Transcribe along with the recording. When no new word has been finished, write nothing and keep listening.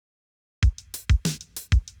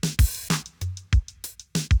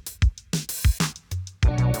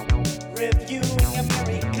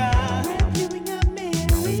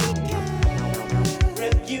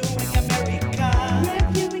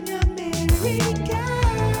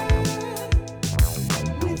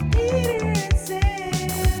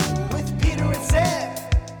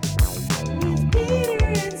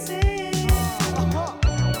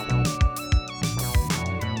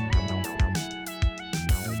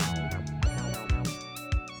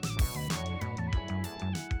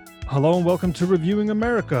Hello and welcome to Reviewing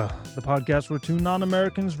America, the podcast where two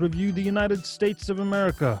non-Americans review the United States of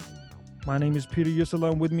America. My name is Peter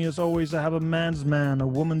Yusela, and with me as always I have a man's man, a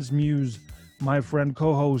woman's muse, my friend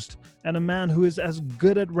co-host, and a man who is as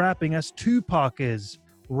good at rapping as Tupac is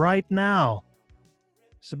right now,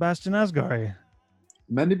 Sebastian Asghari.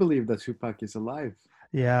 Many believe that Tupac is alive.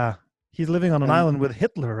 Yeah, he's living on an island with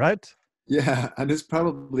Hitler, right? Yeah, and he's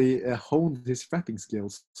probably honed his rapping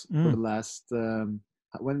skills for the last...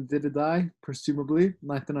 when did he die? Presumably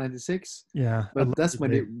 1996. Yeah, but that's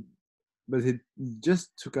when he. But he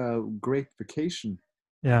just took a great vacation.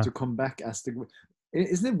 Yeah, to come back as the.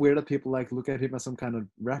 Isn't it weird that people like look at him as some kind of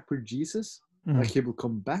rapper Jesus? Like he will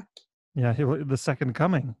come back. Yeah, he will, the second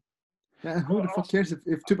coming. Yeah, who the fuck cares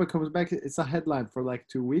if Tupac comes back? It's a headline for like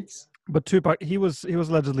 2 weeks. But Tupac, he was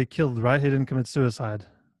allegedly killed, right? He didn't commit suicide.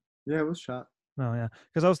 Yeah, it was shot. No, yeah,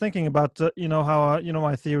 because I was thinking about how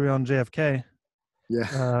my theory on JFK.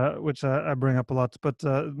 Yeah. Which I bring up a lot. But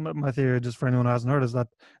my theory, just for anyone who hasn't heard, is that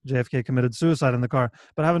JFK committed suicide in the car.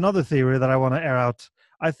 But I have another theory that I want to air out.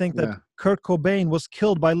 I think that Kurt Cobain was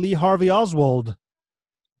killed by Lee Harvey Oswald.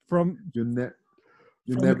 You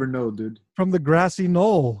never know, dude. From the grassy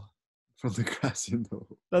knoll. From the grassy knoll.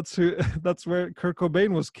 That's where Kurt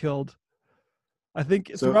Cobain was killed. I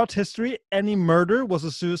think throughout history, any murder was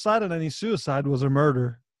a suicide, and any suicide was a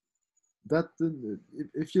murder. That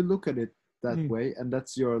if you look at it that way, and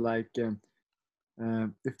that's your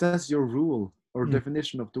if that's your rule or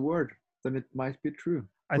definition of the word, then it might be true.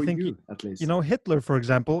 I think you, at least. Hitler, for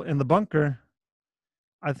example, in the bunker,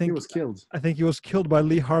 I think he was killed. I think he was killed by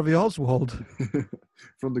Lee Harvey Oswald.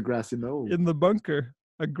 From the grassy knoll. In the bunker.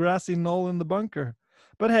 A grassy knoll in the bunker.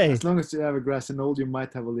 But hey, as long as you have a grassy knoll, you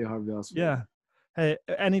might have a Lee Harvey Oswald. Yeah. Hey,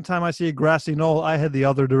 anytime I see a grassy knoll, I head the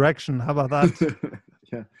other direction. How about that?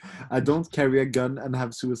 Yeah, I don't carry a gun and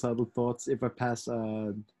have suicidal thoughts if I pass.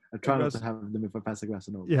 I try not to have them if I pass a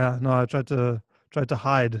grassy knoll. Yeah, no, I try to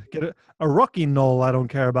hide. Get a rocky knoll, I don't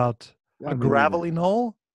care about. A gravelly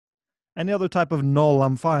knoll, any other type of knoll,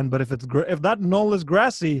 I'm fine. But if that knoll is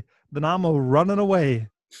grassy, then I'm running away.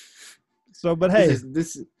 So, but hey,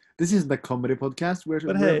 this isn't the comedy podcast. We're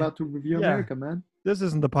about to review America, man. This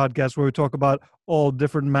isn't the podcast where we talk about all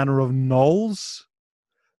different manner of knolls.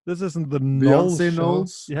 This isn't the Beyonce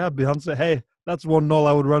knolls. Yeah, Beyonce. Hey, that's one knoll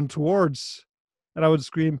I would run towards, and I would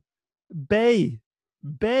scream, "Bay,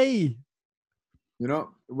 Bay."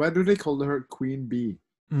 Why do they call her Queen Bee?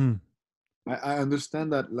 I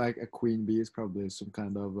understand that like a queen bee is probably some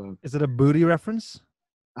kind of. Is it a booty reference?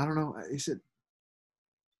 I don't know.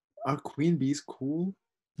 Are queen bees cool?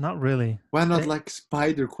 Not really. Why not like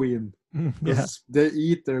Spider Queen? Yeah. They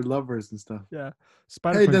eat their lovers and stuff. Yeah.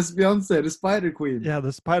 Queen. That's Beyonce, the Spider Queen. Yeah,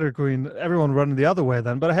 the Spider Queen. Everyone running the other way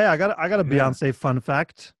then. But hey, I got a Beyonce fun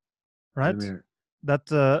fact, right?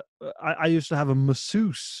 That I used to have a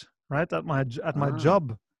masseuse, right, at my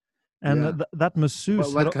job, and that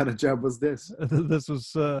masseuse. What kind of job was this? This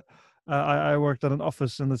was I worked at an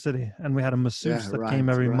office in the city, and we had a masseuse that came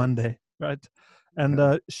every Monday, right?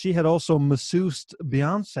 And she had also masseused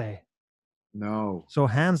Beyonce. No. So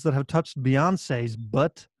hands that have touched Beyonce's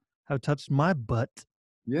butt have touched my butt.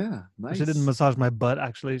 Yeah, nice. She didn't massage my butt,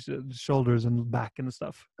 actually. Shoulders and back and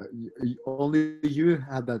stuff. Only you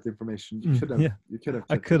had that information. You should have. Yeah. You could have.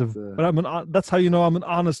 I could have. But that's how you know I'm an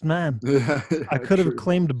honest man. Yeah, I could have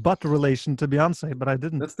claimed butt relation to Beyonce, but I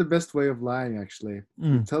didn't. That's the best way of lying, actually.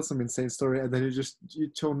 You tell some insane story, and then you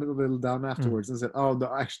tone it a little down afterwards and said, "Oh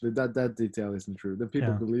no, actually, that detail isn't true." Then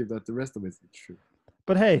people believe that the rest of it isn't true.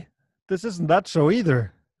 But hey, this isn't that show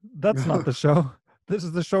either. That's not the show. This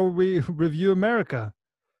is the show where we review America.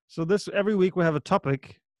 So every week we have a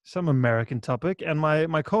topic, some American topic, and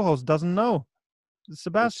my co-host doesn't know.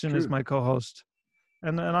 Sebastian is my co-host,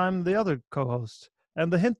 and I'm the other co-host.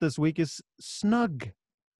 And the hint this week is snug.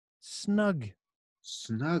 Snug.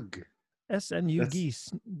 Snug. S-N-U-G.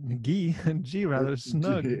 G rather,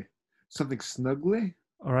 snug. Something snuggly?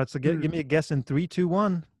 All right, so give me a guess in 3, 2,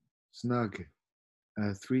 1. Snug.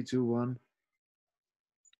 3, 2, 1.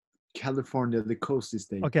 California, the coasty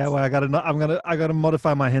state. Okay, well, I gotta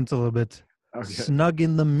modify my hint a little bit. Okay. Snug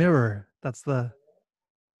in the mirror. That's the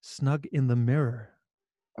snug in the mirror.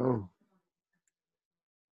 Oh,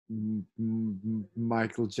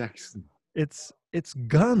 Michael Jackson. It's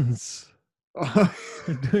guns.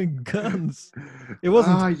 You're doing guns. It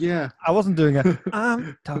wasn't. Yeah. I wasn't doing a.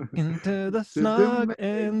 I'm talking to the To the snug man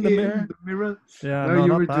in the in mirror. the mirror. Yeah, No, no, you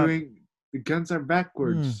not were that. doing the guns are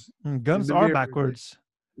backwards in Guns the are mirror. backwards.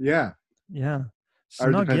 Yeah. Yeah, Or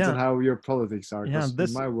it snug. depends on Yeah, how your politics are, yeah. because in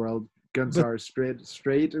This, my world, guns but are straight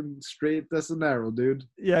as an arrow, dude.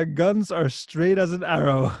 yeah, guns are straight as an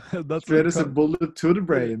arrow. That's Straight what. as a bullet to the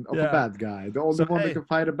brain of a Yeah. bad guy. The only So one that hey, can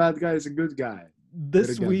fight a bad guy is a good guy with a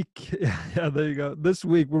this gun. week, yeah, there you go. This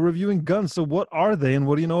week we're reviewing guns. So what are they, and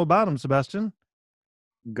what do you know about them, Sebastian?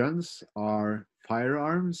 Guns are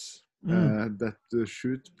firearms Mm, that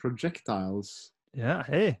shoot projectiles, yeah.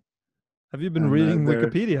 Hey, have you been and reading they're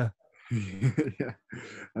Wikipedia? yeah,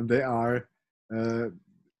 and they uh,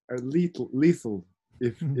 are lethal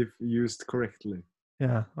if used correctly.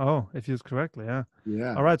 Yeah. Oh, if used correctly. Yeah.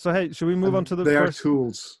 Yeah, All right. So hey, should we move on and to the they are first?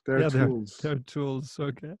 tools. They are Yeah, tools. they're tools.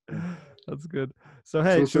 Okay, Yeah. that's good. So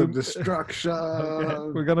hey, Tools of should okay,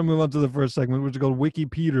 destruction. we're gonna move on to the first segment, which is called Wiki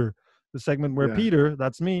Peter, the segment where Yeah, Peter,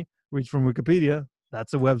 that's me, reads from Wikipedia.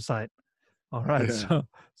 That's a website. All right. yeah,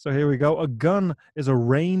 So here we go. A gun is a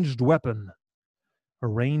ranged weapon. A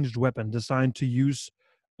ranged weapon designed to use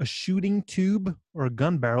a shooting tube or a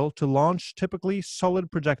gun barrel to launch typically solid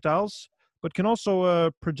projectiles, but can also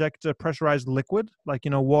project a pressurized liquid, like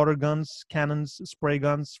water guns, cannons, spray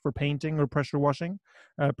guns for painting or pressure washing,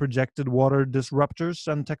 projected water disruptors,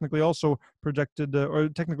 and technically also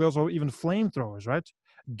even flamethrowers. Right?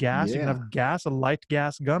 Gas. You can yeah. have gas, a light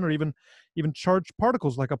gas gun, or even charged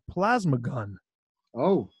particles like a plasma gun.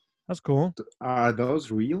 Oh, That's cool. are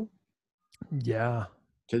those real? Yeah.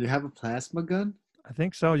 Can you have a plasma gun? I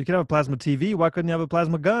think so. You could have a plasma TV. Why couldn't you have a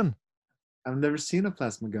plasma gun? I've never seen a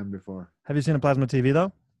plasma gun before. Have you seen a plasma TV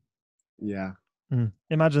though? Yeah.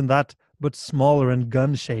 Imagine that, but smaller and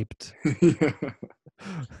gun shaped. Yeah.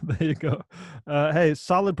 There you go. Hey,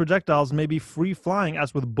 solid projectiles may be free flying,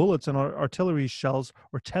 as with bullets and artillery shells,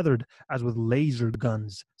 or tethered, as with laser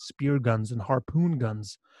guns, spear guns, and harpoon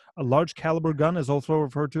guns. A large caliber gun is also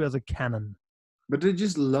referred to as a cannon. But they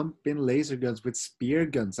just lump in laser guns with spear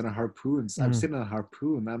guns and harpoons. I've Mm. seen a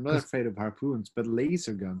harpoon. I'm not 'Cause- afraid of harpoons, but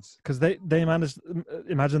laser guns. Because they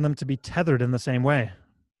imagine them to be tethered in the same way.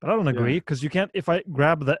 But I don't agree, Yeah. because you can't, if I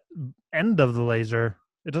grab the end of the laser,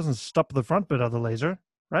 it doesn't stop the front bit of the laser,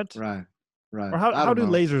 right? Right. Right. Or I how don't do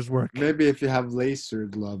know. lasers work? Maybe if you have laser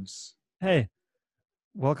gloves. Hey,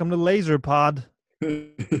 welcome to Laser Pod,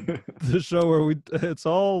 the show where it's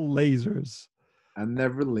all lasers. I'm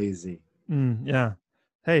never lazy. Yeah.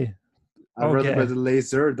 Hey, I'd rather okay. be the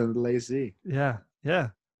laser than the lazy. Yeah.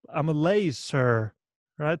 I'm a laser,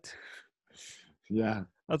 right? Yeah.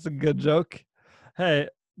 That's a good joke. Hey,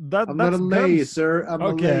 I'm that's not a guns. laser. I'm a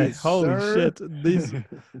Okay, laser. holy shit.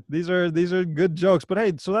 These are good jokes. But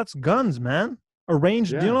hey, so that's guns, man. A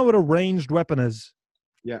ranged. Do you Yeah. know what a ranged weapon is?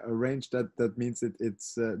 Yeah, a range that means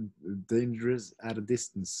it's dangerous at a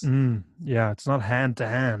distance. Yeah, it's not hand to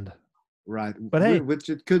hand. Right. But hey, which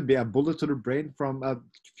it could be a bullet to the brain from a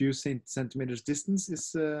few centimeters distance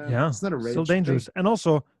is yeah, it's not a range still dangerous. thing. And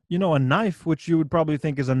also, a knife, which you would probably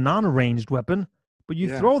think is a non-ranged weapon, but you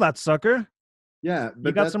Yeah. throw that sucker. Yeah,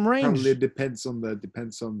 but got that some range. probably depends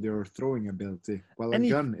on your throwing ability. Well, Any-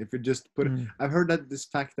 a gun, if you just put Mm, I've heard that this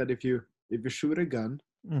fact that if you shoot a gun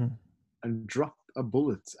mm, and drop a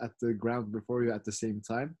bullet at the ground before you at the same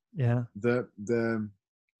time, yeah. the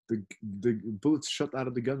bullets shot out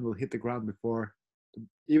of the gun will hit the ground before,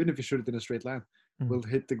 even if you shoot it in a straight line, will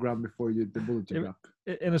hit the ground before the bullet you drop.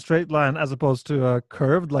 In a straight line, as opposed to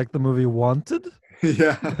curved, like the movie Wanted.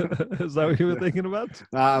 Yeah. Is that what you were thinking about?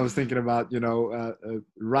 I was thinking about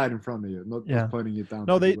right in front of you, not pointing it down.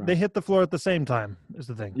 No, to the they ground. hit the floor at the same time. Is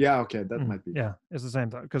the thing. Yeah, okay, that might be. Yeah, it's the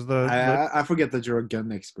same time because I forget that you're a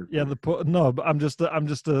gun expert. Yeah, no, but I'm just a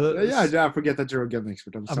yeah, I forget that you're a gun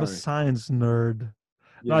expert. I'm sorry. a science nerd.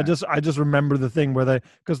 Yeah. No, I just remember the thing where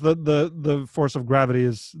because the force of gravity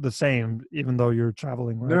is the same even though you're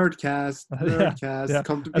traveling. Right? Nerdcast. Yeah.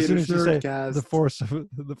 Come to As soon Peter's as you say Nerdcast. the force of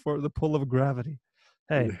the pull of gravity.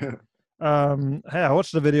 Hey, Yeah. hey, I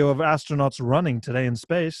watched a video of astronauts running today in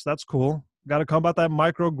space. That's cool. Got to combat that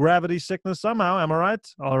microgravity sickness somehow. Am I right?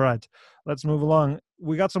 All right, let's move along.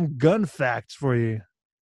 We got some gun facts for you.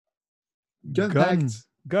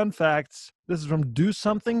 Gun facts. This is from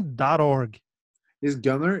DoSomething.org. Is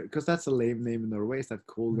Gunner, because that's a lame name in Norway, is that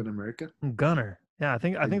cooler than America? Gunner. Yeah, I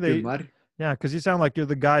think they. Gunnar? Yeah, because you sound like you're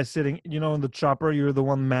the guy sitting, in the chopper. You're the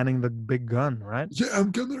one manning the big gun, right? Yeah,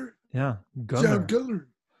 I'm Gunner. Yeah, Gunner. Yeah, I'm Gunner.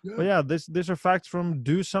 Yeah. But yeah, these are facts from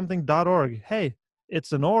DoSomething.org. Hey,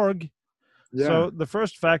 it's an org. Yeah. So the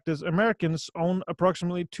first fact is Americans own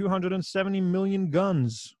approximately 270 million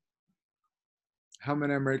guns. How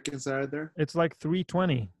many Americans are there? It's like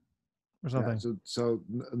 320 or Yeah, something. so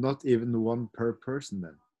not even one per person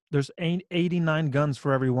then. There's 89 guns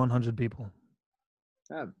for every 100 people.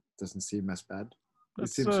 That doesn't seem as bad. It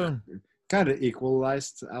That's seems kind of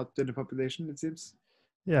equalized out in the population, it seems.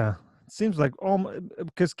 yeah. It seems like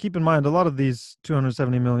because keep in mind a lot of these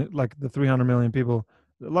 270 million, like the 300 million people,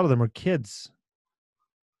 a lot of them are kids.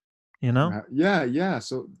 You know? Yeah.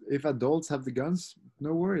 So if adults have the guns,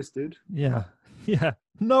 no worries, dude. Yeah. Yeah.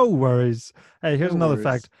 No worries. Hey, here's No another worries.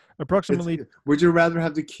 fact. Approximately Would you rather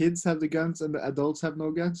have the kids have the guns and the adults have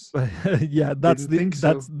no guns? yeah, that's Didn't the think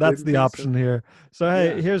that's so. that's Didn't the think option so. here. So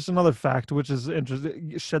hey, Yeah. here's another fact which is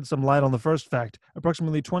interesting. Shed some light on the first fact.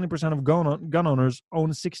 Approximately 20% of gun owners own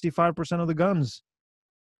 65% of the guns.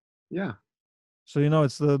 Yeah. So you know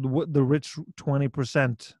it's the rich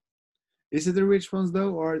 20%. Is it the rich ones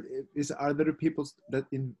though, or are there the people that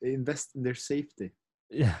invest in their safety?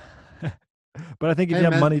 Yeah. But I think if Hey you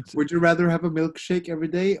have man, money would you rather have a milkshake every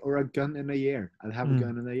day or a gun in a year? I'd have a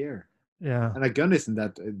gun in a year. yeah. And a gun isn't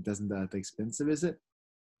that expensive, is it?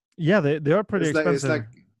 Yeah, they are pretty It's expensive. like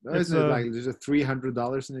no, It's isn't it like there's a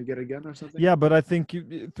 $300 and you get a gun or something? yeah, but I think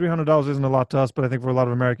 $300 isn't a lot to us, but I think for a lot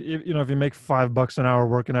of Americans, you know, if you make $5 an hour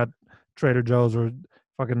working at Trader Joe's or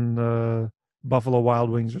fucking Buffalo Wild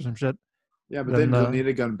Wings or some shit, Yeah, but then then you don't need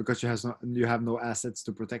a gun because you have no assets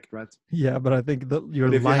to protect, right? yeah, but I think that your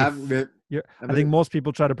But if you have, life, I but think most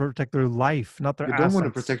people try to protect their life, not their you don't want to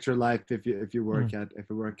assets, protect your life if you work at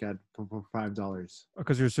for $5.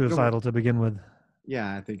 because you're You don't want. suicidal to begin with.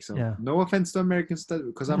 Yeah, I think so. Yeah, No offense to Americans,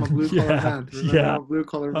 because I'm a blue collar yeah, man. Remember, I'm yeah. a blue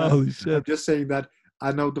collar man. Holy I'm shit. just saying that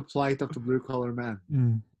I know the plight of the blue collar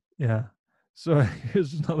man. Yeah. So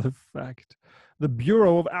here's another fact. The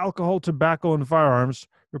Bureau of Alcohol, Tobacco, and Firearms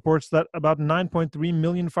reports that about 9.3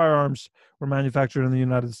 million firearms were manufactured in the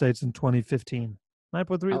United States in 2015.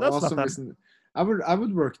 9.3, How that's not awesome that. isn't? I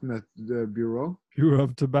would work in the bureau. Bureau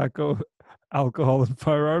of Tobacco, Alcohol, and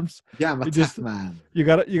Firearms. Yeah, I'm a You tough just man. you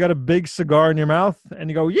got a big cigar in your mouth and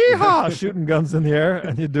you go yeehaw, shooting guns in the air,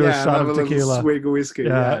 and you do a Yeah, and shot have of a little tequila. swig of whiskey. Yeah,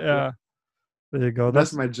 Yeah, yeah. There you go.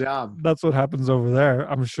 that's my job. That's what happens over there,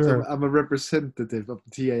 I'm So sure. I'm a representative of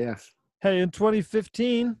the TAF. Hey, in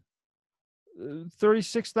 2015,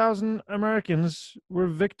 36,000 Americans were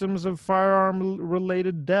victims of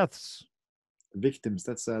firearm-related deaths. Victims.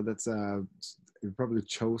 You probably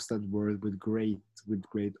chose that word with great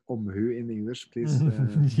omhu in English. Please.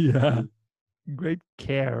 Yeah, great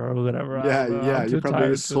care or whatever. I don't know. Yeah. I'm You too probably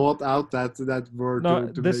tired to. sought out that word No,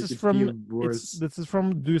 to this make is it from feel worse. this is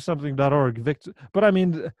from DoSomething.org. Victim, but I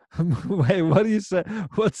mean, wait, what do you say?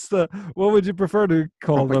 What would you prefer to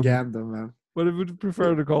call them? Propaganda, man. What would you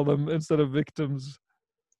prefer to call them instead of victims?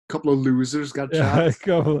 Couple of losers got Yeah,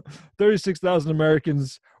 shot. 36,000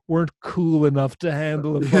 Americans weren't cool enough to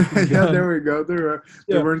handle a Yeah, fucking yeah, gun. there we go. They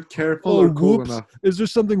Yeah. weren't careful Oh, or cool whoops. enough. Is there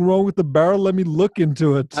something wrong with the barrel? Let me look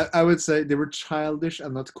into it. I would say they were childish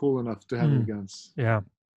and not cool enough to handle guns. Yeah.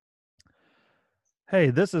 Hey,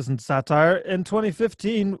 this isn't satire. In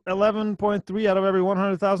 2015, 11.3 out of every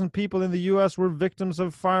 100,000 people in the US were victims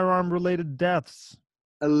of firearm related deaths.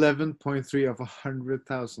 11.3 of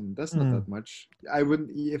 100,000. That's not that much. I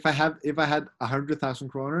wouldn't if I had 100,000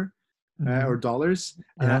 kroner or dollars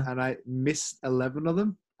and I missed 11 of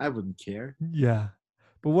them. I wouldn't care. Yeah.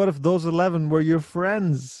 But what if those 11 were your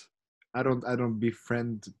friends? I don't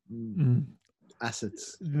befriend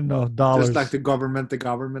assets. No, dollars. Just like the government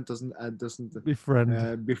doesn't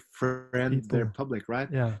befriend their public, right?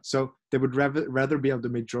 Yeah. So they would rather be on the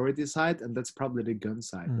majority side, and that's probably the gun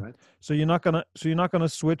side, right? So you're not gonna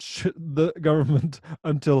switch the government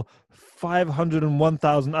until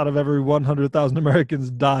 501,000 out of every 100,000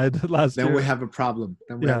 Americans died last year. Then we have a problem.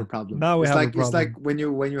 We have a problem. Now we have a problem. It's like when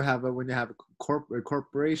you have a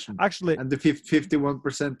corporation. Actually, and the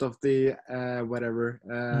 51% of the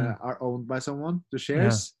are owned by someone, the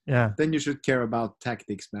shares. Yeah. Then you should care about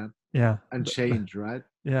tactics, man. Yeah. And change, right?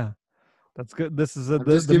 Yeah. That's good. This is I'm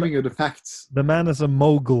just giving you the facts. The man is a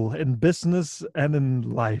mogul in business and in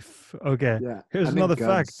life. Okay. Yeah. Here's another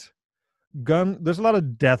fact. There's a lot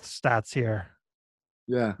of death stats here.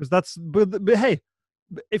 Yeah. Because but hey,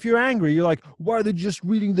 if you're angry, you're like, why are they just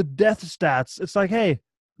reading the death stats? It's like, hey,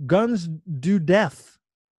 guns do death.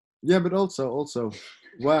 Yeah, but also,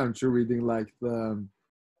 why aren't you reading like the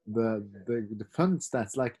fun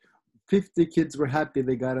stats? Like 50 kids were happy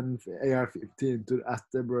they got an AR-15 at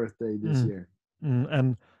their birthday this year.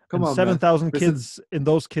 And 7,000 kids in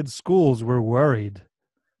those kids' schools were worried.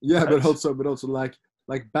 Yeah, but also like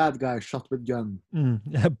like bad guy shot with gun.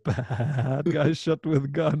 Yeah, bad guy shot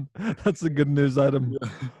with gun. That's a good news item. Yeah.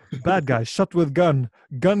 Bad guy shot with gun.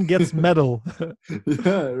 Gun gets medal.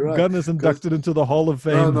 Yeah, right. Gun is 'Cause- inducted into the Hall of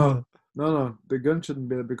no, Fame. no. The gun shouldn't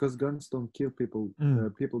be there because guns don't kill people.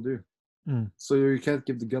 Mm. People do. Mm. So you can't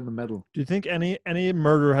give the gun a medal. Do you think any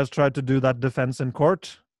murderer has tried to do that defense in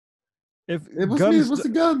court? If It was guns, me. It was the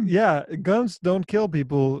gun. yeah, guns don't kill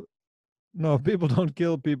people. No, people don't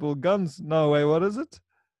kill people. Guns, no way. What is it?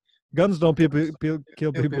 Guns don't kill people.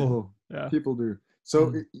 People. Yeah. People do.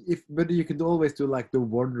 So Mm. but you could always do like the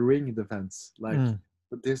one ring defense, like. Mm.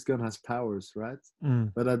 But this gun has powers, right?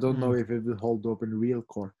 Mm. But I don't know if it will hold up in real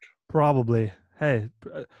court. Probably. Hey,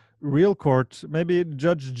 real court. Maybe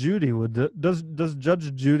Judge Judy would. Does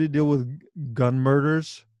Judge Judy deal with gun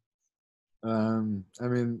murders? I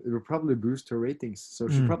mean, it will probably boost her ratings, so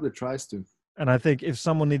she probably tries to. And I think if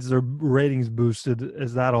someone needs their ratings boosted,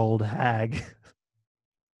 is that old hag.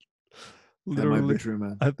 That might be true,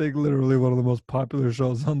 man. I think literally one of the most popular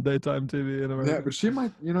shows on daytime TV in America. Yeah, but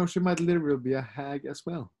she might literally be a hag as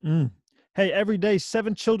well. Hey, every day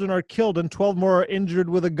 7 children are killed and 12 more are injured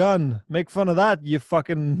with a gun. Make fun of that, you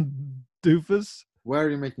fucking doofus. Why are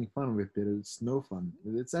you making fun of it, Peter? It's no fun.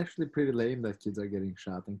 It's actually pretty lame that kids are getting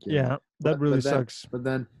shot and killed. Yeah, that really sucks. But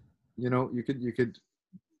then, you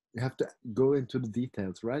have to go into the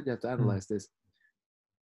details, right? You have to analyze this.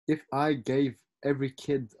 If I gave every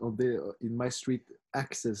kid in my street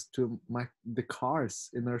access to the cars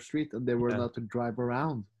in our street and they were allowed to drive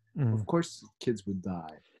around, of course kids would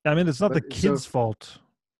die. I mean, it's not the kids' fault.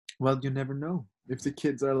 Well, you never know. If the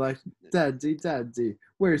kids are like, Daddy,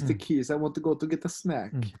 where's the keys? I want to go to get a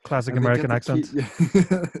snack. Classic American accent. Yeah.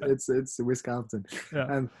 It's Wisconsin.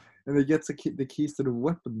 Yeah. And they get the keys to the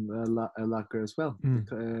weapon locker as well,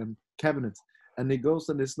 cabinet. And he goes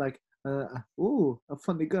and it's like, oh, a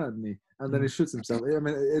funny gun. And then he shoots himself. I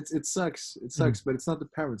mean, it sucks. It sucks, but it's not the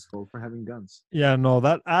parents' fault for having guns. Yeah, no,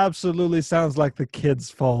 that absolutely sounds like the kid's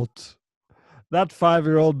fault. That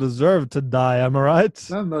 5-year-old deserved to die, am I right?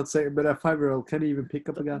 No, I'm not saying, but a 5-year-old can't even pick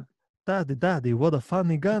up a gun. Daddy, what a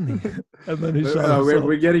funny gunny. And then he shot himself.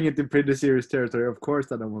 We're getting into pretty serious territory. Of course,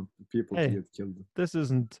 I don't want people to get killed. This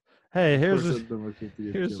isn't... Hey, here's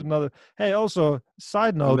another... Hey, also,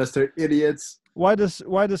 side note... Unless they're idiots. Why does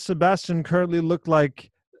Sebastian currently look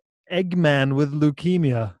like Eggman with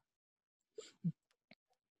leukemia?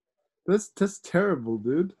 That's terrible,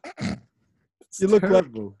 dude. You look like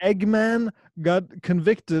Eggman got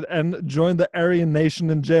convicted and joined the Aryan Nation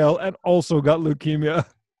in jail and also got leukemia.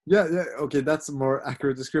 Yeah, okay, that's a more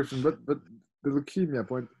accurate description. But the leukemia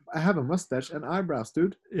point, I have a mustache and eyebrows,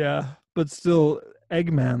 dude. Yeah, but still,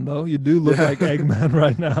 Eggman, though. You do look like Eggman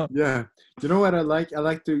right now. Yeah. Do you know what I like? I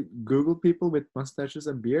like to Google people with mustaches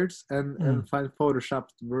and beards and find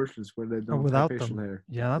photoshopped versions where they don't have facial hair.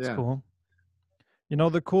 Yeah, that's cool. You know,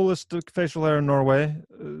 the coolest facial hair in Norway...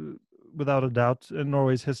 without a doubt, in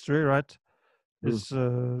Norway's history, right? It's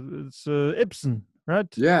Ibsen,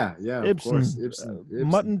 right? Yeah, Ibsen. Of course. Ibsen.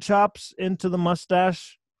 Mutton chops into the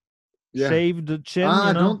mustache, shaved chin.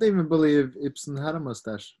 I don't even believe Ibsen had a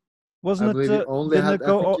mustache. Wasn't it?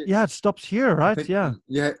 Yeah, it stops here, right? Yeah,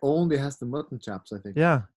 it only has the mutton chops, I think.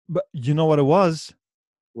 Yeah, but you know what it was?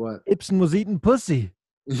 What? Ibsen was eating pussy.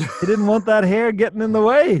 He didn't want that hair getting in the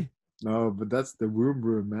way. No, but that's the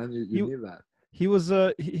room, man. You need that. He was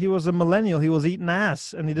a millennial. He was eating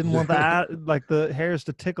ass, and he didn't want the hairs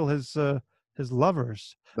to tickle his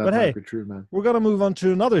lovers. But hey, be true, man. We're gonna move on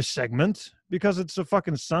to another segment because it's a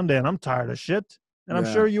fucking Sunday, and I'm tired of shit, and I'm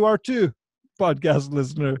sure you are too, podcast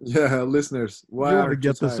listener. Yeah, listeners, why you want to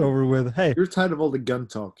get this over with? Hey, you're tired of all the gun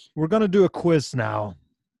talk. We're gonna do a quiz now.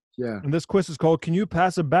 Yeah, and this quiz is called "Can you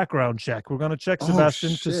pass a background check?" We're gonna check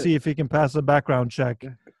Sebastian to see if he can pass a background check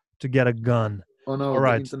to get a gun. Oh no! All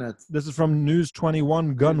right. Internet. This is from News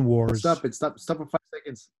 21 Gun Wars. Stop it! Stop for 5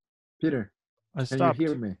 seconds, Peter. I stopped. Can you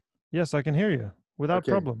hear me? Yes, I can hear you without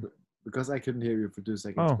problem. Because I couldn't hear you for 2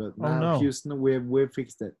 seconds. But now, no. Houston, we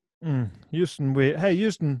fixed it.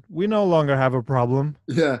 Houston, we no longer have a problem.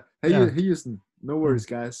 Yeah. Hey, Houston. No worries,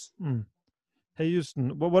 guys. Hey,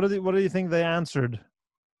 Houston. What do you think they answered?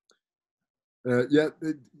 Do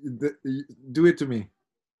it to me.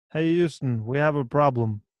 Hey, Houston, we have a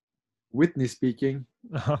problem. Whitney speaking.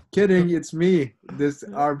 Kidding, it's me, this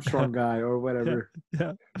Armstrong guy or whatever.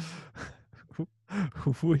 Yeah.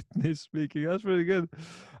 Whitney speaking. That's pretty good.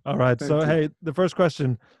 All right. Hey, the first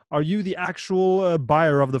question: are you the actual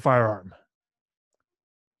buyer of the firearm?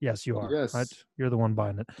 Yes, you are. Yes. Right. You're the one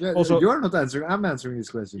buying it. Yeah. Also, you're not answering. I'm answering these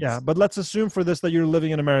questions. Yeah, but let's assume for this that you're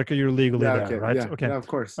living in America. You're legally there, right? Yeah, okay. Yeah, of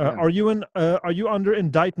course. Are you under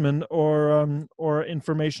indictment or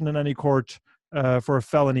information in any court for a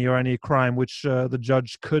felony or any crime which the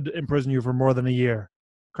judge could imprison you for more than a year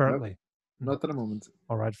currently? Nope. Not at the moment.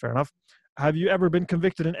 All right, fair enough. Have you ever been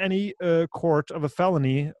convicted in any court of a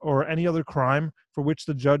felony or any other crime for which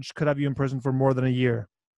the judge could have you imprisoned for more than a year?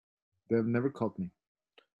 They've never caught me.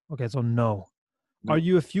 Okay, so no. No. Are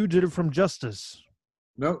you a fugitive from justice?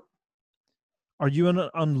 No. Are you an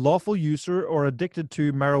unlawful user or addicted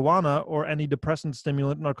to marijuana or any depressant,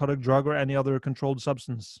 stimulant, narcotic drug, or any other controlled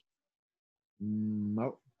substance?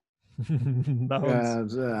 No.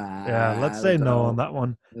 Yeah, let's say no on that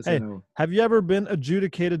one. Hey, no. have you ever been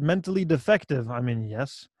adjudicated mentally defective? I mean,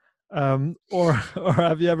 yes. Or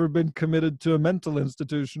have you ever been committed to a mental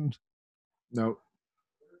institution? No.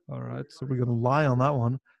 All right, so we're gonna lie on that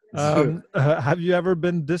one. Have you ever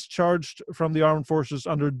been discharged from the armed forces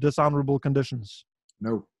under dishonorable conditions?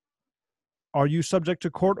 No. Are you subject to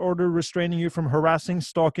court order restraining you from harassing,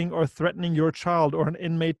 stalking, or threatening your child or an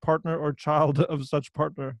inmate partner or child of such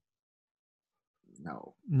partner?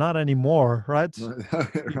 No. Not anymore, right? Right.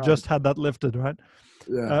 You just had that lifted, right?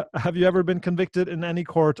 Yeah. Have you ever been convicted in any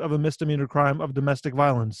court of a misdemeanor crime of domestic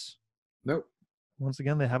violence? Nope. Once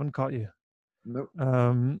again, they haven't caught you. Nope.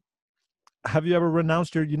 Have you ever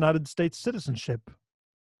renounced your United States citizenship?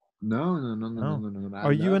 No.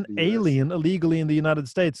 Are you an alien illegally in the United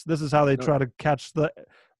States? This is how they try to catch the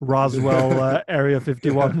Roswell Area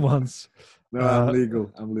 51 ones. No, I'm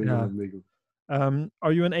legal. I'm legal. Yeah. I'm legal.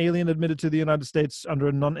 Are you an alien admitted to the United States under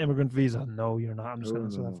a non-immigrant visa? No, you're not. I'm just going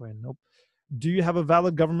to answer that for you. Nope. Do you have a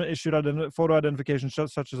valid government-issued photo identification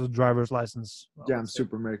such as a driver's license? Well, yeah, I'm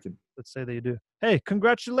super American. Let's say that you do. Hey,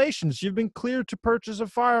 congratulations. You've been cleared to purchase a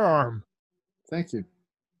firearm. Thank you.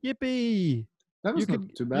 Yippee. That was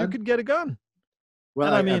not too bad. You could get a gun.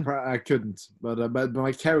 Well, I couldn't, but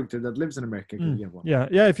my character that lives in America could get one.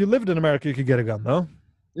 Yeah. If you lived in America, you could get a gun, though.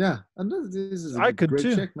 Yeah, and this is I could great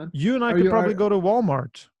too. check, man. You and I could probably go to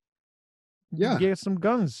Walmart. Yeah. Get some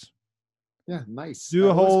guns. Yeah, nice. Do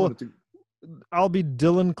a whole... I'll be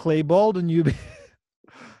Dylan Klebold and you be...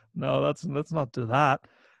 No, let's not do that.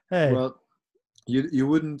 Hey. Well, you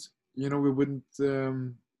wouldn't, we wouldn't...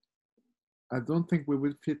 I don't think we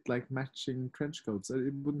would fit like matching trench coats.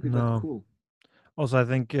 It wouldn't be that cool. Also, I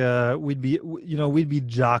think we'd be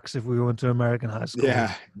jocks if we went to American high school.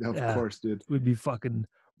 Yeah, of course, dude. We'd be fucking...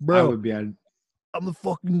 Bro, I would be I'm the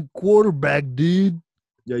fucking quarterback, dude.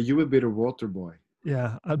 Yeah, you would be the water boy.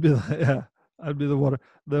 Yeah, I'd be the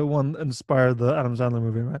one inspired the Adam Sandler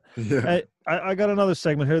movie, right? Yeah. Hey, I got another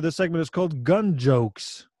segment here. This segment is called Gun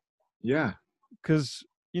Jokes. Yeah. Because,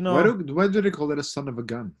 why do they call it a son of a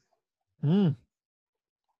gun?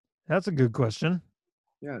 That's a good question.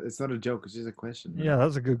 Yeah, it's not a joke. It's just a question. Man. Yeah,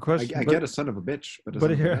 that's a good question. I get a son of a bitch, but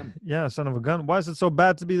son of a gun. Yeah, son of a gun. Why is it so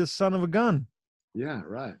bad to be the son of a gun? Yeah,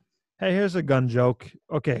 right. Hey, here's a gun joke.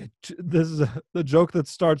 Okay, this is the joke that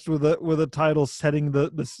starts with a title setting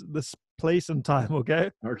this place and time.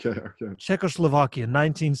 Okay. Okay. Czechoslovakia,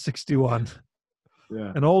 1961.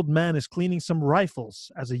 Yeah. An old man is cleaning some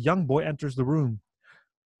rifles as a young boy enters the room.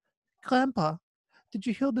 Grandpa, did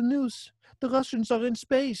you hear the news? The Russians are in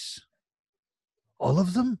space. All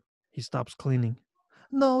of them? He stops cleaning.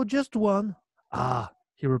 No, just one. Ah,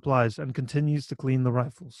 he replies and continues to clean the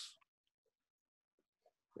rifles.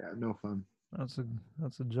 Yeah, no fun. That's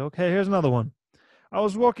a joke. Hey, here's another one. I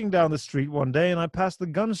was walking down the street one day and I passed the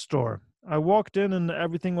gun store. I walked in and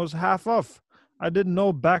everything was half off. I didn't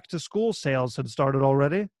know back to school sales had started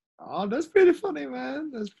already. Oh, that's pretty funny, man.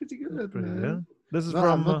 That's pretty good, man. Good. This is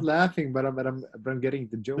I'm not laughing, but I'm getting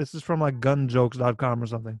the joke. This is from like gunjokes.com or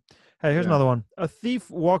something. Hey, here's another one. A thief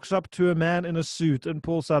walks up to a man in a suit and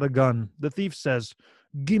pulls out a gun. The thief says,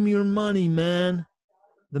 "Give me your money, man."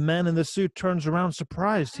 The man in the suit turns around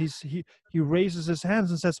surprised. He raises his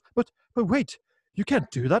hands and says, But wait, you can't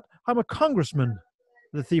do that. I'm a congressman."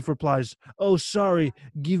 The thief replies, "Oh, sorry.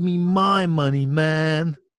 Give me my money,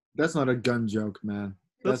 man." That's not a gun joke, man.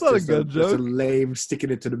 That's not a gun joke. That's a lame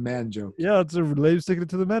sticking it to the man joke. Yeah, it's a lame sticking it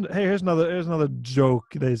to the man. Hey, here's another joke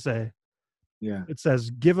they say. Yeah. It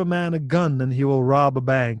says, "Give a man a gun and he will rob a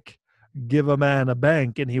bank. Give a man a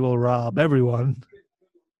bank and he will rob everyone."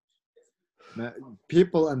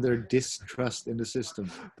 People and their distrust in the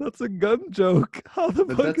system. That's a gun joke. How the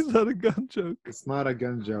fuck is that a gun joke? It's not a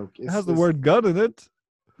gun joke. It has the word gun in it.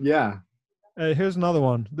 Yeah. Hey, here's another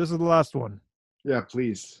one. This is the last one. Yeah,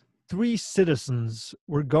 please. 3 citizens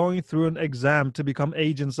were going through an exam to become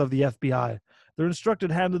agents of the FBI. Their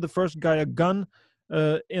instructor handed the first guy a gun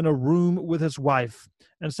in a room with his wife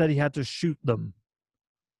and said he had to shoot them.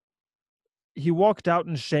 He walked out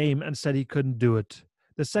in shame and said he couldn't do it.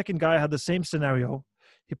 The second guy had the same scenario.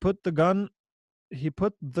 He put the gun he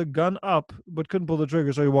put the gun up but couldn't pull the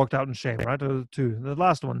trigger, so he walked out in shame, right? Two. The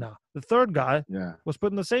last one now. The third guy Yeah. was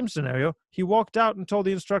put in the same scenario. He walked out and told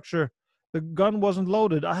the instructor the gun wasn't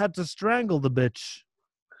loaded. I had to strangle the bitch.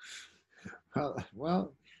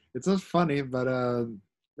 Well, it's not funny, but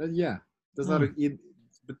yeah, that's not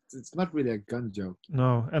but it's not really a gun joke.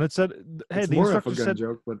 No, and it said, "Hey, It's the more of a instructor gun said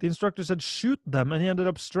joke, but the instructor said shoot them," and he ended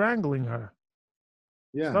up strangling her.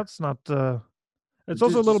 yeah, So that's not. It's It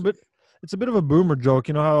also a little just- bit. It's a bit of a boomer joke.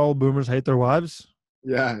 You know how all boomers hate their wives?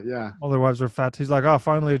 yeah, All their wives are fat. He's like, "Oh,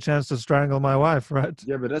 finally a chance to strangle my wife," right?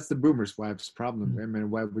 yeah. But that's the boomer's wife's problem. I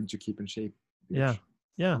mean, why wouldn't you keep in shape? Bitch? Yeah,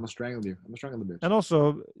 yeah. I'm gonna strangle you. I'm gonna strangle the bitch. And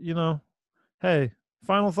also, hey,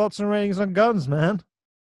 final thoughts and ratings on guns, man.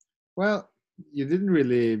 Well, you didn't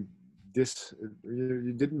really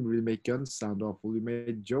you didn't really make guns sound awful. You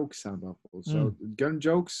made jokes sound awful. So gun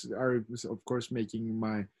jokes are, of course, making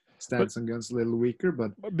my stance on guns a little weaker.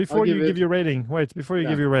 But before you give your rating,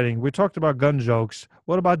 give your rating, we talked about gun jokes.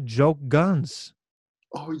 What about joke guns?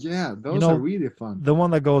 Oh yeah, those are really fun. The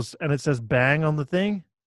one that goes and it says "bang" on the thing.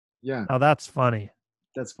 Yeah, now that's funny.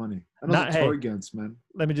 That's funny. And also toy guns, man.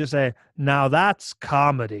 Let me just say, now that's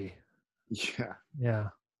comedy. Yeah, yeah,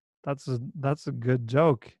 that's a good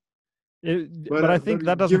joke. But I think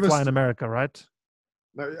that doesn't fly in America, right?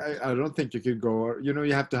 No, I don't think you could go. You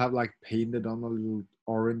have to have like painted on a little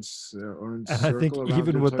orange and circle. I think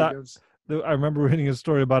even with that, I remember reading a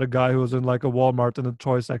story about a guy who was in like a Walmart in the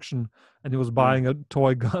toy section, and he was buying a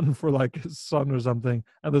toy gun for like his son or something.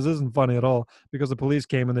 And this isn't funny at all because the police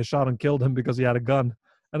came and they shot and killed him because he had a gun.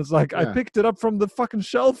 And it's like, I picked it up from the fucking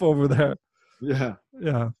shelf over there. Yeah.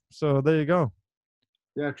 Yeah. So there you go.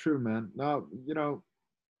 Yeah, true, man. No,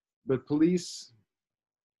 but police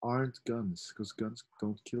aren't guns because guns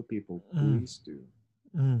don't kill people. Police do.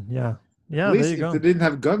 Yeah. Yeah. Police, there you go. If they didn't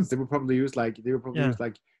have guns, they would probably use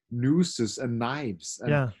nooses and knives.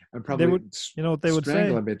 And probably they would, what they would say?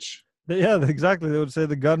 Strangle a bitch. Yeah, exactly. They would say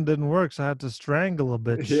the gun didn't work, so I had to strangle a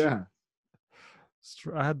bitch. Yeah.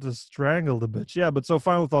 I had to strangle the bitch. Yeah, but so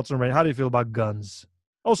final thoughts on Ray. How do you feel about guns?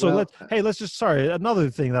 Also, let's just another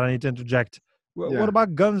thing that I need to interject. What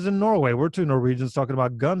about guns in Norway? We're two Norwegians talking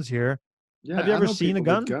about guns here. Yeah, have you ever seen a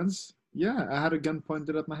gun? Guns? Yeah, I had a gun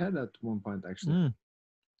pointed at my head at one point actually.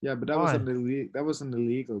 Yeah, but that was an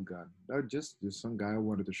illegal gun. That was just some guy who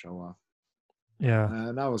wanted to show off. Yeah.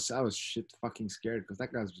 And I was shit fucking scared because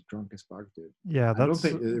that guy was drunk as fuck, dude. Yeah, I don't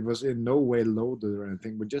think it was in no way loaded or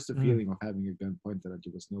anything, but just the feeling of having a gun pointed at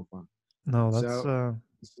you was no fun. No, that's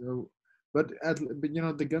But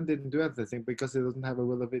the gun didn't do anything because it doesn't have a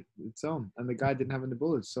will of its own, and the guy didn't have any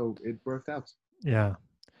bullets, so it worked out. Yeah,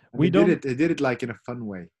 and he did it like in a fun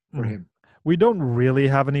way for him. We don't really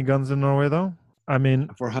have any guns in Norway, though. I mean,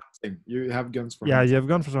 for hunting, you have guns for. Yeah, hunting. you have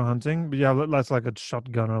guns for hunting, but that's like a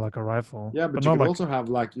shotgun or like a rifle. Yeah, but you can also have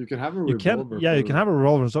you can have a revolver. You can have a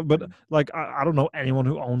revolver and stuff, but I don't know anyone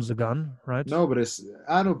who owns a gun, right? No, but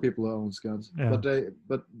I know people who owns guns, yeah.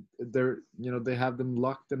 but they're they have them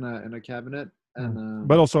locked in a cabinet. And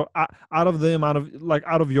but also out of the amount of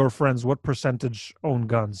out of your friends, what percentage own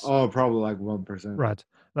guns? Oh, probably like 1%. Right.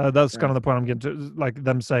 That's kind of the point I'm getting to. Like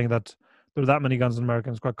them saying that there are that many guns in America,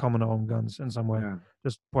 it's quite common to own guns in some way. Yeah.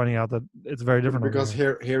 Just pointing out that it's very different. Because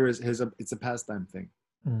here it's a pastime thing.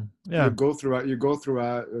 Yeah. You go through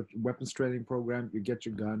a weapons training program. You get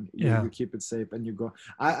your gun. You keep it safe, and you go.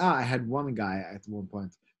 I had one guy at one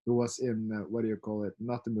point who was in what do you call it?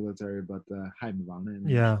 Not the military, but Heimevernet.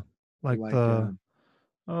 Yeah. Like the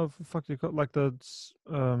fuck do you call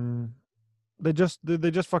they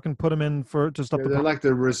just fucking put him in to stop they're like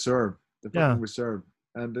the reserve, the fucking reserve,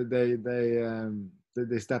 and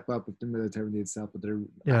they step up if the military needs help, but they're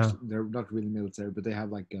not really military, but they have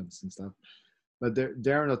like guns and stuff, but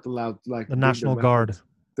they're not allowed the National Guard.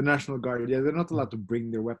 The National Guard, yeah, they're not allowed to bring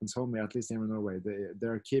their weapons home here, at least here in Norway.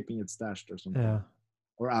 They're keeping it stashed or something,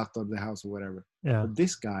 or out of the house or whatever. Yeah. But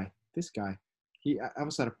this guy. I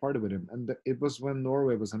was at a party with him, and it was when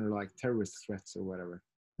Norway was under like terrorist threats or whatever.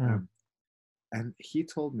 And he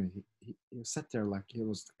told me he sat there like he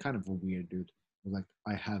was kind of a weird dude. He was like,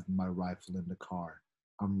 I have my rifle in the car.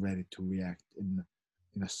 I'm ready to react in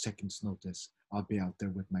a second's notice. I'll be out there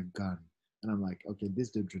with my gun. And I'm like, okay, this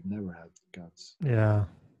dude should never have guns. Yeah.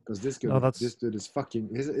 Because this dude is fucking.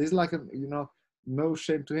 He's like no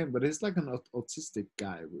shame to him, but he's like an autistic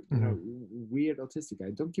guy. Weird autistic guy.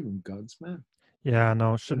 Don't give him guns, man. Yeah,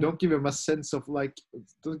 no. Don't give him a sense of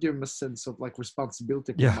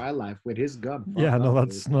responsibility for my life with his gun. Yeah,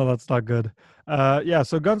 that's not good.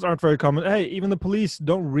 So guns aren't very common. Hey, even the police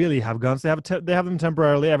don't really have guns. They have them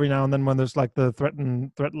temporarily every now and then when there's like the threat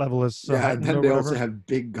level is and then they also have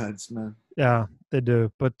big guns, man. Yeah, they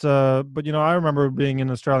do. But you know, I remember being in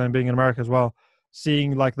Australia and being in America as well,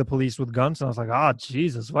 seeing like the police with guns, and I was like, "Ah,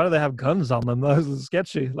 Jesus, why do they have guns on them? That was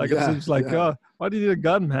sketchy." Like it Yeah, seems like, yeah, why do you need a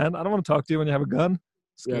gun, man? I don't want to talk to you when you have a gun.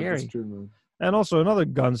 yeah. That's Scary. true, man. And also another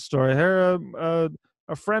gun story here.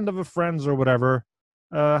 A friend of a friend's or whatever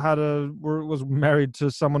was married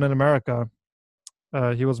to someone in America.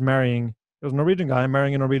 He was marrying. It was a Norwegian guy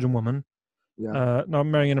marrying a Norwegian woman. Yeah, No,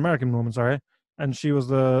 marrying an American woman, sorry. And she was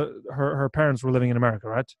her parents were living in America,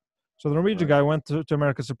 right? So the Norwegian right. guy went to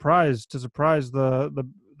America to surprise the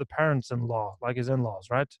parents in law, like his in laws,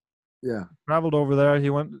 right? Yeah. Traveled over there. He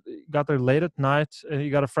got there late at night. And he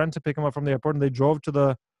got a friend to pick him up from the airport, and they drove to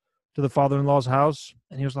the father-in-law's house.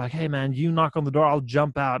 And he was like, "Hey, man, you knock on the door, I'll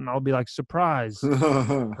jump out, and I'll be like, surprise,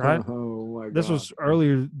 right?" Oh my This god. was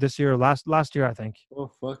earlier this year, last year, I think. Oh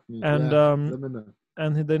fuck me. And Yeah. Let me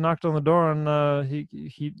know. they knocked on the door, and he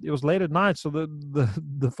it was late at night, so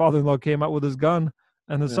the father-in-law came out with his gun,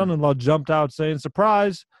 and the Yeah. son-in-law jumped out saying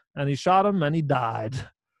surprise, and he shot him and he died.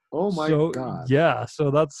 Oh my So god. yeah, so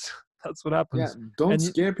that's what Yeah. happens. Don't And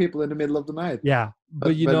scare people in the middle of the night. yeah, but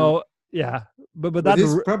But you but know, yeah, but but that's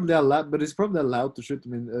he's probably allowed. But he's probably allowed to shoot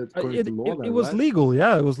them in according to law, it there, was right? legal,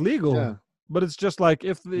 yeah, it was legal. Yeah. But it's just like But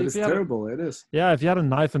if it's you had terrible. It is. if you had a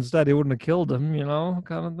knife instead, he wouldn't have killed him, you know,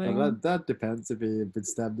 kind of thing. That depends if it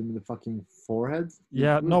stabbed him in the fucking forehead.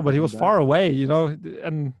 Yeah, Ooh, no, but he was that. far away, you know,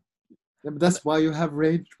 and Yeah, but and that's why you have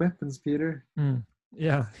ranged weapons, Peter.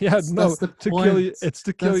 yeah, yeah, no, That's the to kill you, point. it's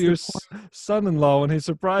to kill That's your the point. son-in-law when he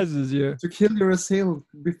surprises you. To kill your assailant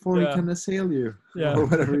before he Yeah, can assail you, yeah, or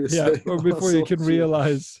whatever you yeah, say. or before you Assault can you.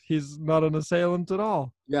 realize he's not an assailant at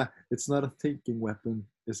all. Yeah, it's not a thinking weapon.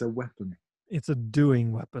 It's a weapon. It's a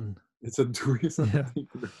doing weapon. It's a doing. It's not Yeah. a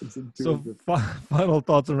thinking weapon. It's a doing So weapon. final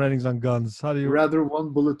thoughts and ratings on guns. How do you? Rather one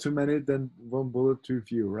bullet too many than one bullet too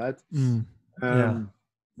few, right? Yeah.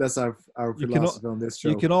 That's our You can philosophy on this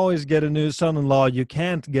you show. can always get a new son-in-law. You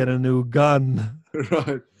can't get a new gun.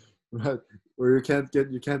 Right, right. Or you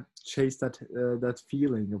can't chase that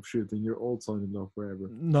feeling of shooting your old son-in-law forever.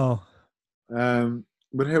 No.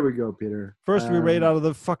 But here we go, Peter. First, we rate out of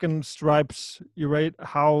the fucking stripes. You rate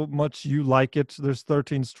how much you like it. There's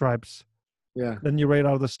 13 stripes. Yeah. Then you rate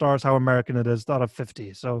out of the stars how American it is out of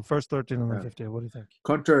 50. So first 13 and then Yeah. 50. What do you think?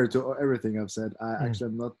 Contrary to everything I've said, I actually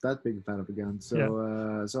am not that big a fan of a gun.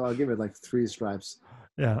 So so I'll give it like 3 stripes.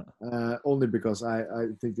 Yeah. Only because I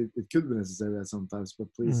think it could be necessary at sometimes,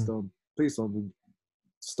 but please don't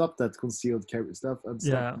stop that concealed carry stuff and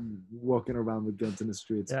stop walking around with guns in the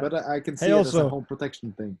streets. But I can see it as a home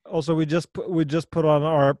protection thing. Also, we just put on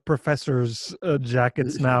our professors'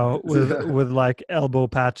 jackets now with like elbow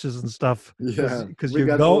patches and stuff. Yeah, because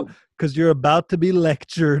you're about to be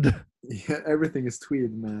lectured. Yeah, everything is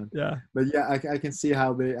tweed, man. Yeah, but yeah, I can see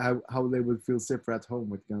how they would feel safer at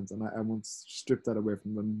home with guns, and I won't strip that away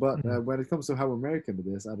from them. But when it comes to how American it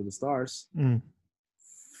is, out of the stars,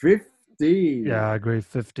 50. Yeah, I agree,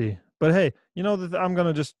 50. But hey, you know, I'm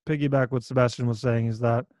gonna just piggyback what Sebastian was saying is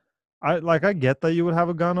that I get that you would have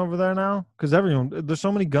a gun over there now because there's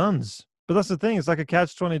so many guns. But that's the thing; it's like a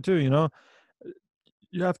catch-22. You know,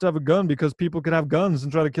 you have to have a gun because people could have guns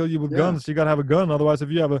and try to kill you with guns. So you gotta have a gun. Otherwise, if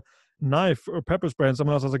you have a knife or pepper spray and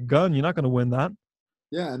someone else has a gun, you're not gonna win that.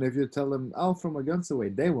 Yeah, and if you tell them, "I'll throw my guns away,"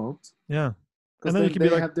 they won't. Yeah, and then you can be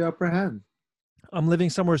like, have the upper hand. I'm living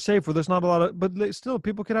somewhere safe where there's not a lot of, but still,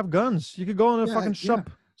 people could have guns. You could go in a fucking shop.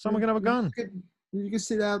 Someone can have a gun. You can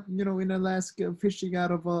sit out, in Alaska fishing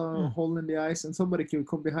out of a hole in the ice, and somebody can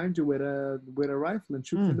come behind you with a rifle and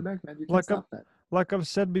shoot you in the back, man. You can't stop that. Like I've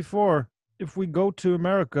said before, if we go to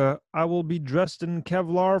America, I will be dressed in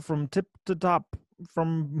Kevlar from tip to top,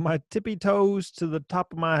 from my tippy toes to the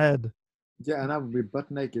top of my head. Yeah, and I will be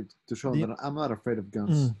butt naked to show them that I'm not afraid of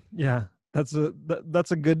guns. Yeah. That's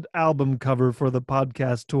a good album cover for the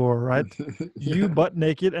podcast tour, right? You butt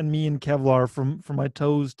naked and me in Kevlar from my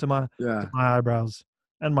toes to my eyebrows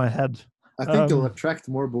and my head. I think you'll attract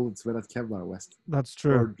more bullets with that Kevlar vest. That's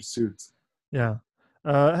true. Or suit. Yeah.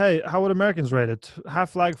 Hey, how would Americans rate it?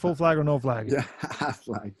 Half flag, full flag, or no flag? Yeah, half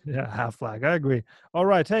flag. Yeah, half flag. I agree. All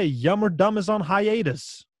right. Hey, Yum or Dumb is on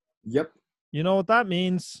hiatus. Yep. You know what that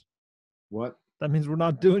means? What? That means we're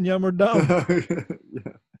not doing Yum or Dumb.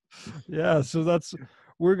 Yeah. Yeah, so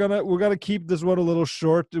we're gonna keep this one a little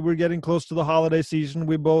short. We're getting close to the holiday season.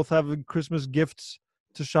 We both have Christmas gifts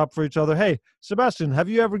to shop for each other. Hey, Sebastian, have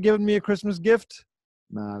you ever given me a Christmas gift?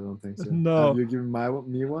 No, I don't think so. No. Have you given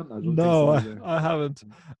me one? I don't no, think so I haven't.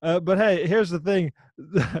 But hey, here's the thing.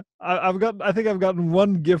 I think I've gotten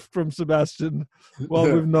one gift from Sebastian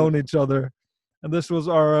while we've known each other, and this was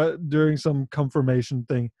our during some confirmation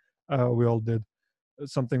thing. We all did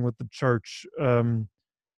something with the church.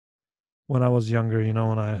 when I was younger. You know,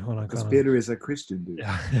 when I Because kind of Peter is a Christian dude.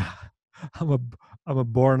 yeah. I'm a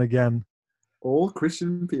born again. All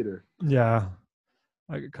Christian Peter. Yeah,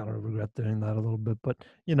 I kind of regret doing that a little bit, but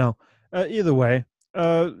you know, either way,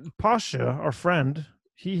 Pasha, our friend,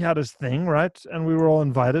 he had his thing, right, and we were all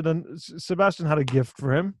invited, and Sebastian had a gift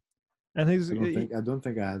for him, and I don't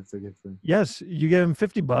think I had to give him. yes, you gave him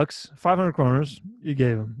 $50, 500 kroners. You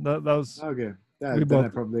gave him that was Okay. Yeah, we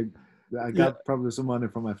then both. I got probably some money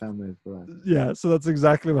from my family for that. Yeah, so that's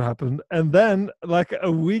exactly what happened. And then, like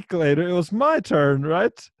a week later, it was my turn,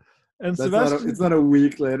 right? And Sebastian, It's not a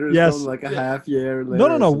week later. It's yes, not like a half year no,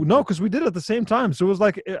 later. no, because we did it at the same time. So it was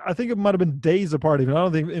like I think it might have been days apart. Even I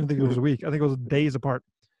don't even think it was a week. I think it was days apart.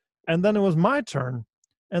 And then it was my turn,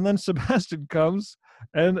 and then Sebastian comes,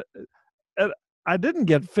 and I didn't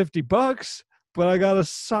get $50, but I got a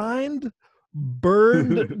signed,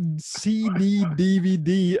 burned CD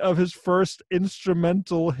DVD of his first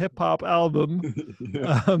instrumental hip hop album,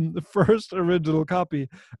 Yeah. the first original copy.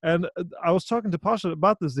 And I was talking to Pasha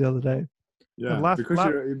about this the other day. Yeah,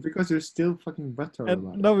 because you're still fucking butthurt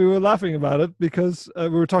about it. No, we were laughing about it because we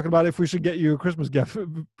were talking about if we should get you a Christmas gift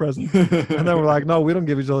present, and then we're like, no, we don't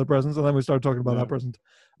give each other presents, and then we started talking about that present.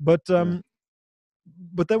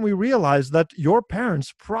 But then we realized that your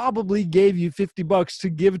parents probably gave you $50 to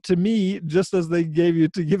give to me, just as they gave you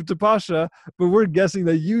to give to Pasha. But we're guessing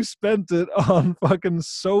that you spent it on fucking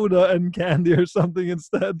soda and candy or something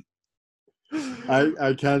instead.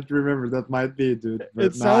 I can't remember. That might be, dude.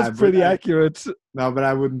 It sounds pretty accurate. No, but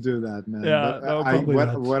I wouldn't do that, man. Yeah, no, probably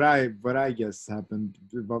not. What I guess happened.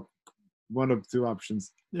 One of two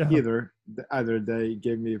options. Yeah. Either they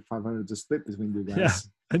gave me 500 to split between you guys. Yeah,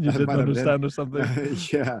 and you didn't understand or something.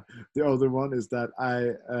 Yeah. The other one is that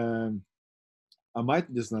I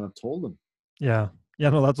might just not have told them. Yeah. Yeah,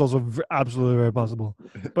 no, that's also absolutely very possible.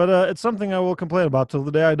 But it's something I will complain about till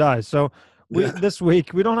the day I die. So this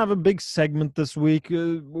week, we don't have a big segment this week.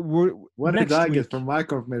 What did I get from my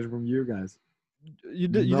confirmation from you guys? You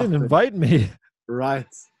didn't invite me. Right.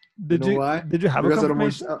 Did you? Why? Did you have a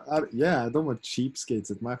confirmation? I don't want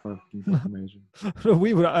cheapskates at my fucking confirmation.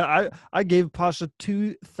 I gave Pasha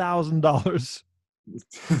 $2,000.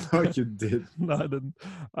 No, you did. No, I didn't.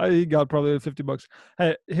 He got probably $50.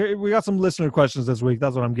 Hey, here we got some listener questions this week.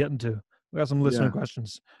 That's what I'm getting to. We got some listener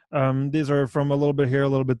questions. These are from a little bit here, a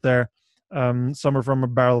little bit there. Some are from a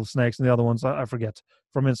barrel of snakes, and the other ones I forget,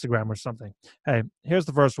 from Instagram or something. Hey, here's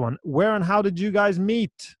the first one. Where and how did you guys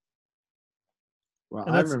meet? Well,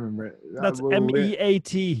 I remember it. That's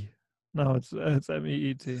MEAT. No, it's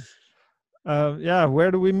MEET. Yeah,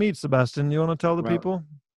 where do we meet, Sebastian? You want to tell the people?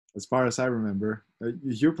 As far as I remember,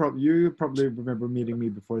 you probably remember meeting me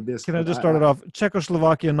before this. Can I just start it off?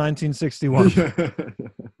 Czechoslovakia, 1961.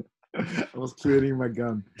 I was clearing my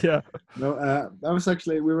gun. Yeah. No, that was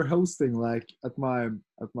actually, we were hosting like at my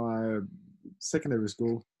secondary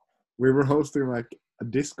school. We were hosting like a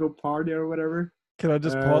disco party or whatever. Can I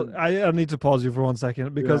just pause? I need to pause you for 1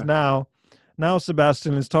 second because now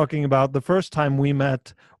Sebastian is talking about the first time we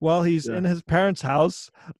met while he's in his parents'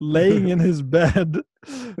 house, laying in his bed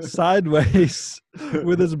sideways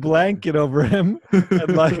with his blanket over him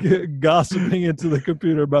and like gossiping into the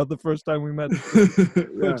computer about the first time we met,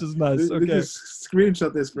 which is nice. Okay.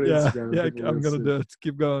 Screenshot this for Instagram. Yeah, I'm going to do it.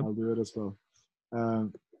 Keep going. I'll do it as well. I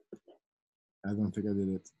don't think I did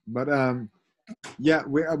it. But yeah,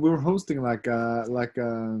 we were hosting like a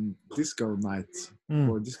disco night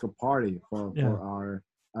or disco party for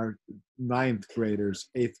our 9th graders,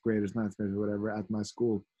 8th graders, 9th graders, whatever, at my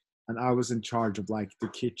school, and I was in charge of like the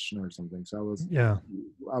kitchen or something. So I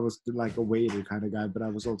was like a waiter kind of guy, but I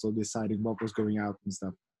was also deciding what was going out and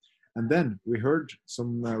stuff. And then we heard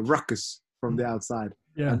some ruckus from the outside.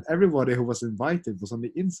 Yeah. And everybody who was invited was on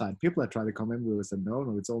the inside. People that tried to come in, we said,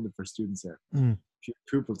 no, it's only for students here,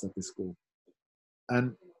 pupils at the school.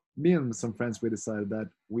 And me and some friends, we decided that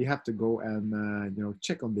we have to go and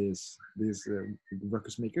check on these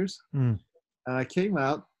ruckus makers. And I came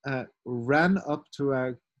out, ran up to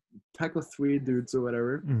a pack of 3 dudes or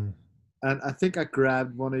whatever, and I think I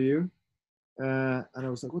grabbed one of you, and I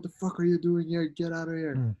was like, "What the fuck are you doing here? Get out of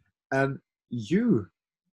here!" And you,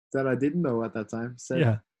 that I didn't know at that time,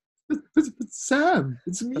 said, But Sam,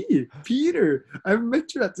 it's me, Peter. I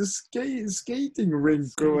met you at the skating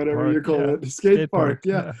rink or whatever you call it. Skate park.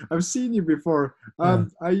 Yeah. I've seen you before. I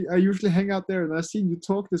usually hang out there, and I've seen you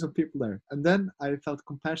talk to some people there. And then I felt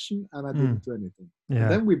compassion, and I didn't do anything. Yeah.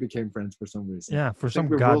 And then we became friends for some reason. Yeah, for some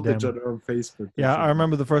we wrote each other on Facebook. Yeah, I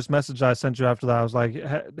remember the first message I sent you after that. I was like,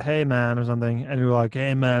 "Hey man," or something, and you were like,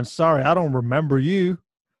 "Hey man, sorry, I don't remember you.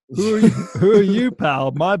 Who are you,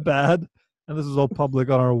 pal? My bad." And this is all public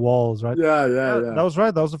on our walls, right? Yeah. That was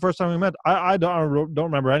right. That was the first time we met. I don't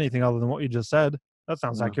remember anything other than what you just said. That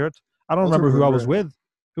sounds No. accurate. I don't Also remember who I was remember- with.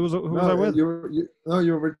 Who was I with? You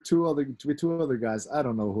were with two other guys. I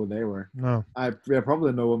don't know who they were. No. I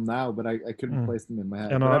probably know them now, but I couldn't Mm. place them in my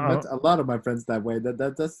head. And But I- I met a lot of my friends that way.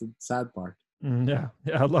 That's the sad part. Yeah.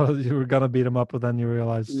 A lot of you were gonna beat him up, but then you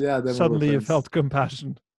realized Yeah, then we were suddenly you friends. felt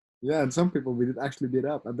compassion. Yeah, and some people we did actually beat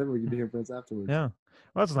up, and then we became friends afterwards. Yeah.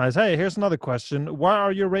 Well, that's nice. Hey, here's another question. Why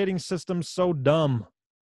are your rating systems so dumb?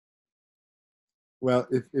 Well,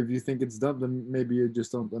 if you think it's dumb, then maybe you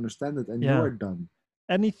just don't understand it, and Yeah. you are dumb.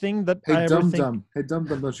 Anything that I Hey, ever dumb think dumb. Hey, dumb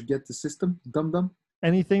dumb. Don't you get the system? Dumb dumb.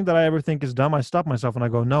 anything that I ever think is dumb, I stop myself and I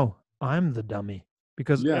go, no, I'm the dummy.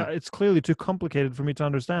 Because Yeah. it's clearly too complicated for me to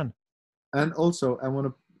understand. And also, I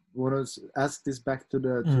want to ask this back to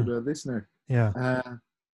the listener. Yeah.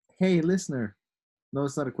 Hey, listener. No,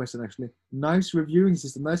 it's not a question actually. Nice reviewing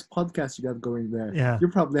system, nice podcast you got going there. Yeah. You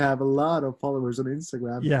probably have a lot of followers on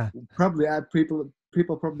Instagram. Yeah. Probably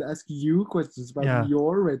people probably ask you questions about Yeah.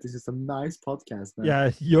 your rating system. Nice podcast, man.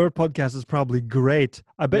 Yeah. Your podcast is probably great.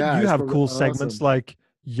 I bet Yeah, you it's have probably cool segments awesome. like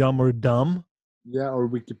Yum or Dumb. Yeah, or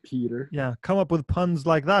Wikipedia. Yeah. Come up with puns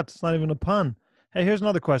like that. It's not even a pun. Hey, here's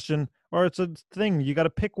another question. Or it's a thing. You got to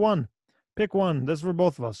pick one. Pick one. This is for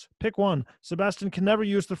both of us. Pick one. Sebastian can never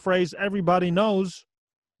use the phrase everybody knows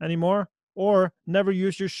anymore, or never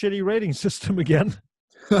use your shitty rating system again.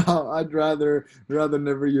 I'd rather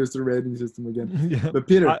never use the rating system again. Yeah. But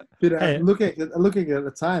Peter, hey. I'm looking at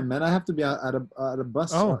the time, man. I have to be at a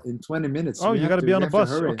bus in 20 minutes. Oh, We you have got to be on we a have to bus.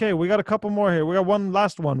 hurry. Okay, we got a couple more here. We got one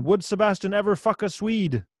last one. Would Sebastian ever fuck a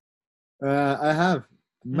Swede? I have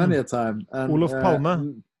many a time. And, Olof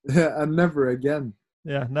Palme. And never again.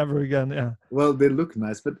 Yeah, never again. Yeah. Well, they look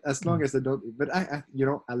nice, but as long as they don't. But I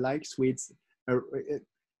like Swedes.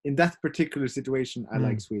 In that particular situation, I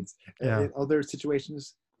like Swedes. Yeah. In other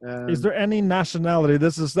situations, Is there any nationality?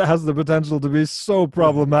 This has the potential to be so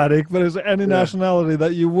problematic. But is there any nationality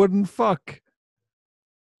that you wouldn't fuck?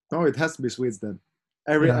 No, it has to be Swedes then.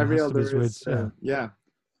 Every other is Swedes, yeah.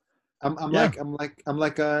 I'm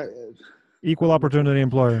like a equal opportunity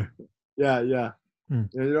employer. Yeah. Hmm.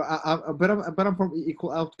 You know, but I'm from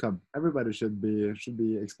equal outcome. Everybody should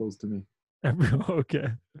be exposed to me. Okay.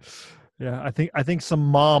 Yeah, I think some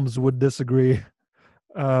moms would disagree.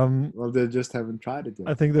 Well, they just haven't tried it yet.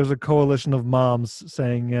 I think there's a coalition of moms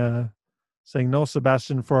saying no,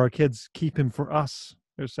 Sebastian, for our kids, keep him for us.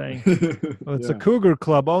 They're saying it's a cougar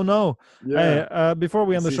club. Oh no. Yeah. Hey, before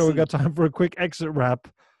we end the show, we CC. got time for a quick exit rap.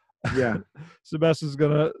 Yeah. Sebastian's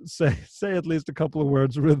gonna say at least a couple of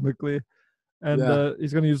words rhythmically, and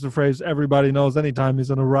he's gonna use the phrase "everybody knows" anytime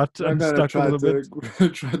he's in a rut I'm and gonna stuck a little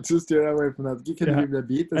bit. try to steer away from that. Can you give me a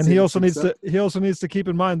beat? And he also needs to keep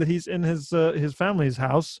in mind that he's in his family's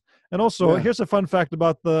house. And also, here's a fun fact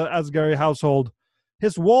about the Asgari household: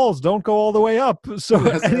 his walls don't go all the way up, so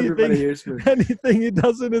everybody hears me. anything he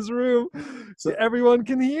does in his room, So everyone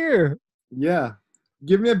can hear. Yeah,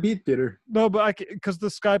 give me a beat, Peter. No, but because the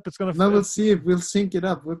Skype, it's gonna. No, we'll see if we'll sync it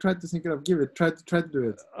up. We'll try to sync it up. Give it. Try to do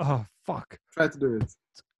it. Oh fuck! Try to do it.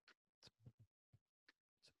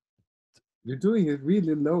 You're doing it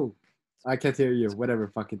really low. I can't hear you.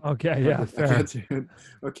 Whatever. Fuck it. Okay, yeah, I fair. can't hear it.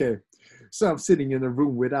 Okay. So I'm sitting in a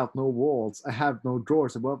room without no walls. I have no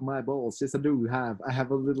drawers above my balls. Yes, I do have. I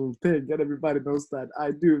have a little thing, and everybody knows that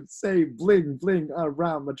I do say bling bling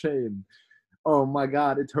around my chain. Oh my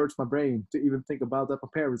God, it hurts my brain to even think about that. My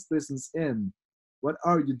parents listens in. What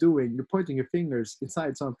are you doing? You're pointing your fingers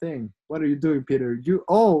inside something. What are you doing, Peter?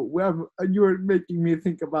 You're making me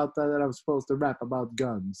think about that I'm supposed to rap about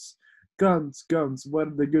guns. Guns, what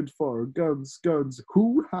are they good for? Guns,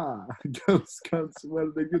 hoo-ha! Guns, what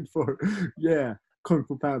are they good for? Yeah, Kung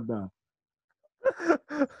Fu Panda.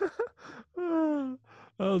 That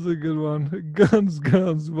was a good one.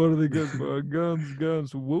 Guns, what are they good for?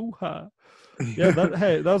 Guns, woo-ha. Yeah,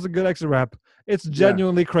 that was a good extra rap. It's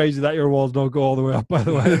genuinely crazy that your walls don't go all the way up, by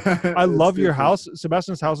the way. I love your house.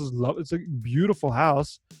 Sebastian's house is it's a beautiful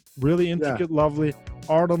house. Really intricate, lovely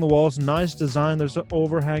art on the walls, nice design. There's an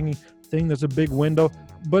overhanging thing. There's a big window,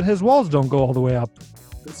 but his walls don't go all the way up.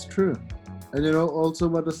 That's true. And you know also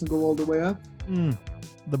what doesn't go all the way up?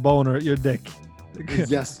 The boner, your dick.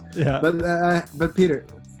 Yes. Yeah. But Peter,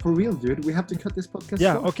 for real, dude, we have to cut this podcast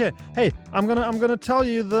Yeah, short. okay. Hey, I'm gonna tell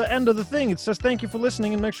you the end of the thing. It says thank you for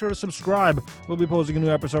listening and make sure to subscribe. We'll be posting a new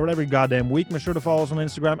episode every goddamn week. Make sure to follow us on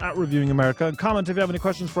Instagram at Reviewing America and comment if you have any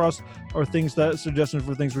questions for us or suggestions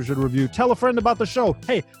for things we should review. Tell a friend about the show.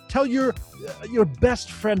 Hey, tell your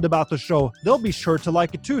best friend about the show. They'll be sure to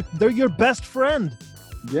like it too. They're your best friend.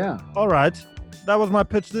 Yeah. All right. that was my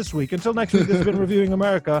pitch this week. Until next week, this has been Reviewing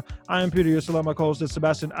America. I am Peter Yusula. My co-host is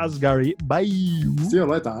Sebastian Asghari. Bye. See you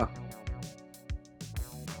later.